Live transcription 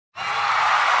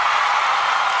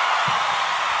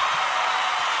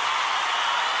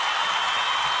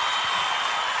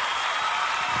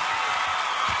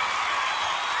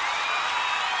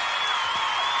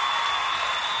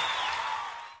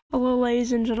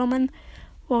ladies and gentlemen.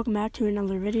 Welcome back to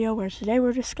another video where today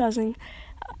we're discussing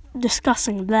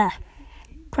the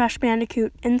Crash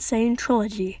Bandicoot N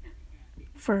trilogy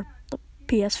for the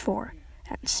PS4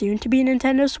 and soon to be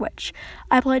Nintendo Switch.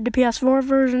 I played the PS4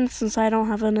 version since I don't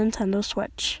have a Nintendo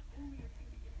Switch.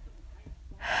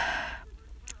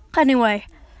 Anyway,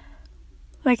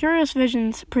 Vicarious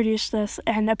Visions produced this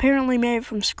and apparently made it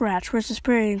from scratch, which is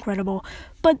pretty incredible.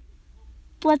 But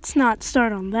let's not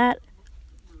start on that.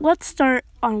 Let's start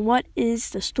on what is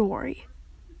the story.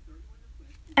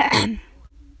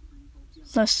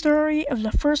 The story of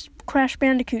the first Crash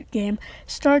Bandicoot game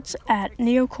starts at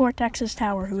Neo Cortex's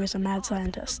tower, who is a mad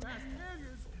scientist.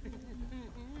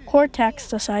 Cortex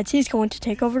decides he's going to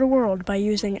take over the world by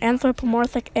using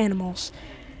anthropomorphic animals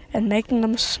and making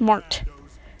them smart.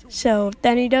 So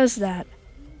then he does that,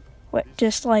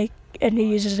 and he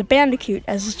uses a Bandicoot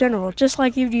as his general, just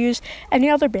like you'd use any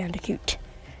other Bandicoot.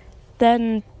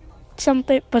 Then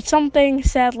something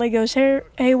sadly goes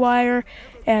haywire,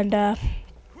 and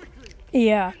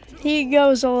he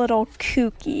goes a little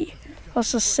kooky.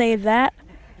 Let's just say that.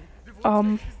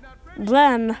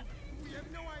 Then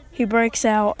he breaks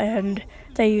out, and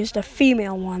they used a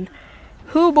female one.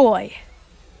 Hoo boy!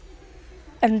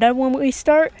 And then when we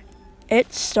start,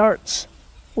 it starts.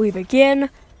 We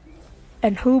begin,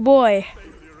 and hoo boy!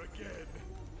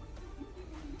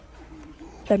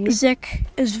 The music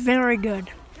is very good.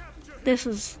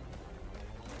 The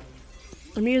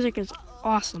music is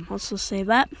awesome, let's just say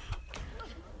that.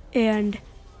 And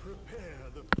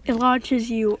it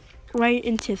launches you right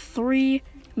into 3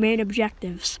 main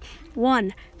objectives.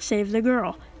 1, save the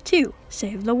girl. 2,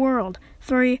 save the world.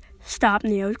 3, stop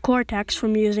Neo Cortex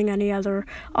from using any other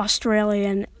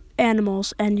Australian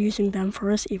animals and using them for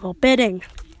his evil bidding.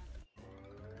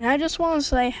 And I just want to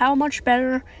say how much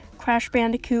better Crash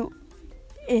Bandicoot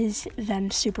is than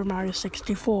Super Mario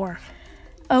 64.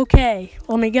 Okay,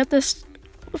 let me get this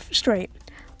straight.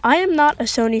 I am not a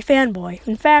Sony fanboy.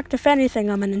 In fact, if anything,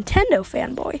 I'm a Nintendo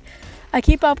fanboy. I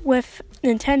keep up with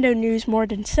Nintendo news more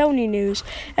than Sony news,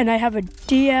 and I have a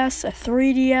DS, a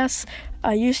 3DS.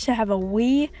 I used to have a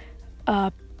Wii. I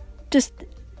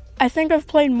think I've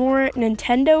played more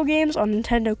Nintendo games on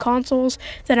Nintendo consoles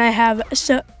than I have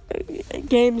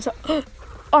games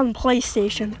on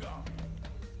PlayStation.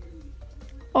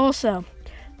 Also,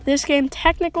 this game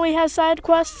technically has side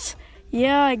quests.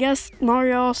 Yeah, I guess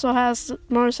Mario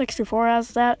 64 has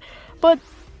that, but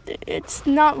it's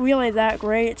not really that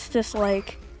great. It's just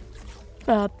like,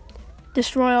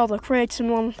 destroy all the crates in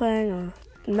one thing or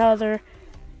another.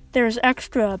 There's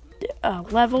extra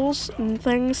levels and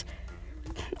things,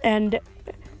 and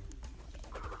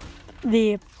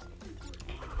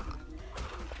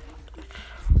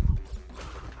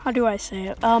how do I say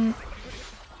it?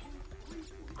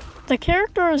 The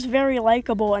character is very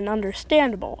likable and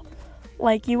understandable.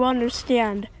 Like, you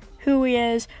understand who he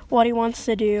is, what he wants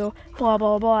to do, blah,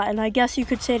 blah, blah. And I guess you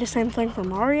could say the same thing for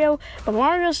Mario, but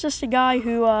Mario's just a guy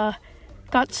who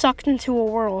got sucked into a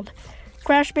world.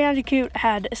 Crash Bandicoot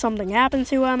had something happen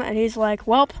to him, and he's like,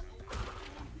 welp,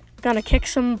 gonna kick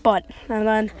some butt. And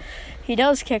then he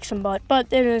does kick some butt,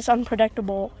 but in his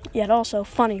unpredictable, yet also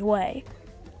funny way.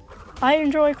 I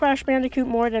enjoy Crash Bandicoot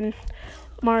more than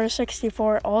Mario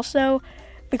 64 also,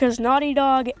 because Naughty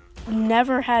Dog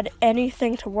never had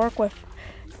anything to work with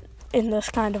in this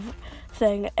kind of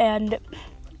thing. And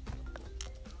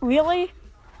really,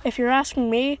 if you're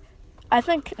asking me, I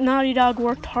think Naughty Dog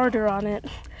worked harder on it.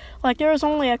 Like, there was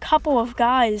only a couple of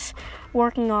guys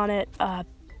working on it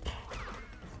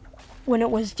when it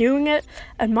was doing it,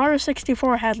 and Mario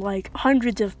 64 had like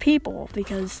hundreds of people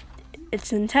because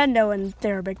it's Nintendo and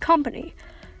they're a big company.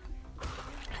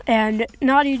 And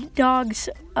Naughty Dog's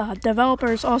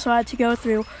developers also had to go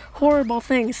through horrible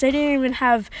things. They didn't even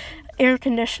have air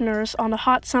conditioners on the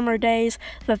hot summer days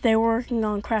that they were working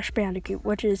on Crash Bandicoot,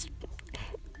 which is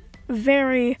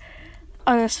very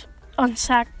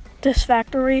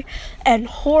unsatisfactory, and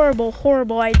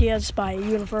horrible ideas by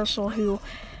Universal, who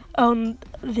own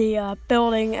the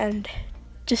building and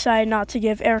decided not to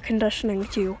give air conditioning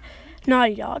to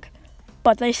Naughty Dog.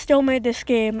 But they still made this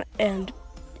game, and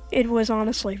it was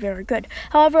honestly very good.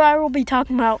 However, I will be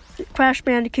talking about Crash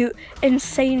Bandicoot N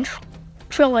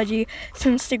trilogy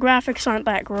since the graphics aren't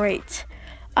that great.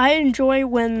 I enjoy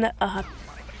when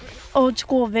old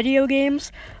school video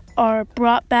games are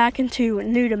brought back into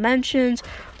new dimensions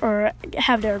or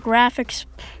have their graphics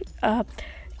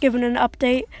given an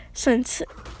update, since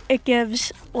it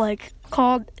gives like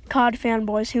COD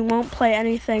fanboys who won't play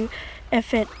anything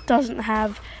if it doesn't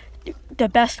have the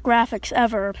best graphics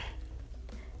ever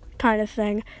kind of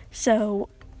thing, so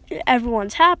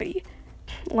everyone's happy.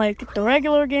 Like, the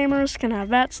regular gamers can have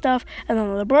that stuff, and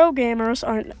then the bro gamers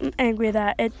aren't angry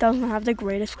that it doesn't have the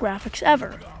greatest graphics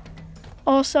ever.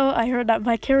 Also, I heard that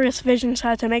Vicarious Visions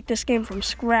had to make this game from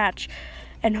scratch,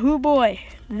 and hoo boy,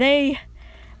 they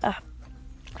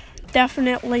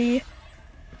definitely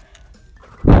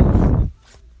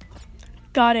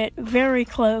got it very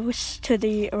close to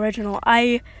the original.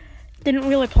 I didn't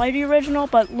really play the original,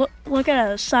 but look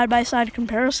at a side-by-side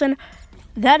comparison.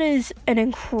 That is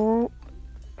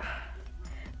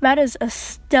a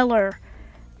stellar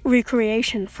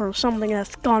recreation for something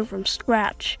that's gone from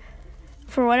scratch.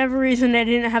 For whatever reason, they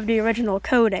didn't have the original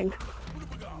coding,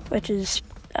 which is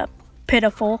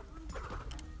pitiful.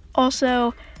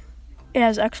 Also, it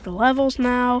has extra levels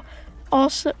now.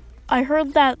 Also, I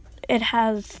heard that it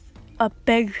has a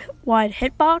big, wide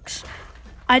hitbox.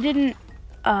 I didn't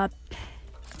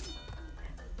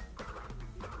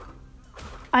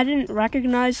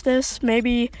recognize this,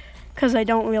 maybe because I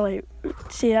don't really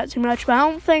see that too much, but I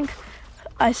don't think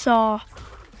I saw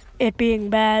it being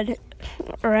bad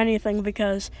or anything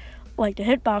because, like, the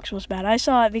hitbox was bad. I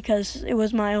saw it because it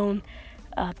was my own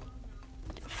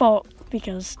fault,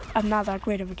 because I'm not that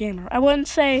great of a gamer. I wouldn't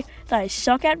say that I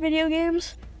suck at video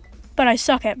games, but I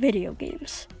suck at video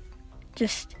games.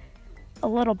 Just a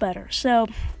little better. So,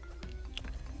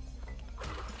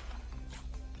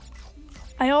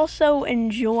 I also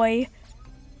enjoy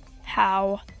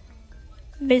how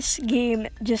this game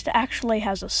just actually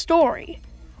has a story,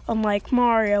 unlike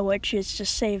Mario, which is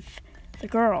just save the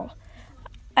girl.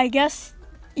 I guess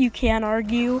you can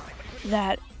argue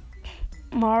that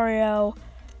Mario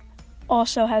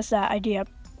also has that idea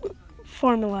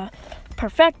formula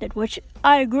perfected, which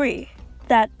I agree.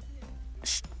 That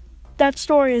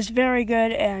story is very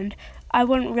good, and I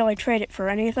wouldn't really trade it for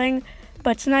anything,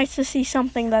 but it's nice to see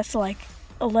something that's like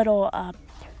a little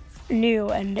new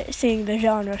and seeing the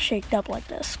genre shaked up like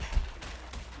this.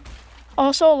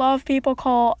 Also, a lot of people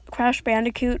call Crash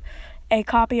Bandicoot a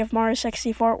copy of Mario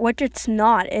 64, which it's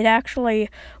not. It actually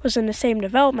was in the same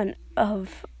development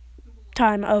of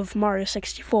time of Mario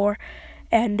 64,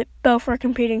 and both were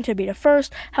competing to be the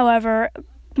first. However,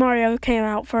 Mario came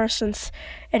out first since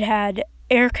it had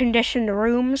air-conditioned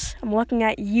rooms. I'm looking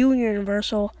at you,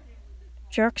 Universal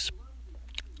jerks.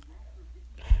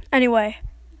 Anyway,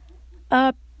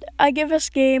 I give this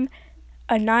game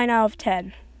a 9 out of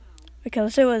 10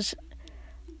 because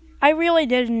I really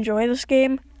did enjoy this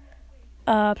game.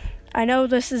 I know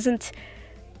this isn't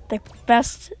the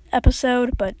best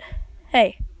episode, but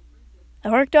hey, I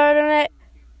worked hard on it,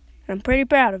 and I'm pretty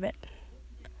proud of it.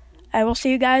 I will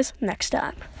see you guys next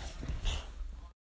time.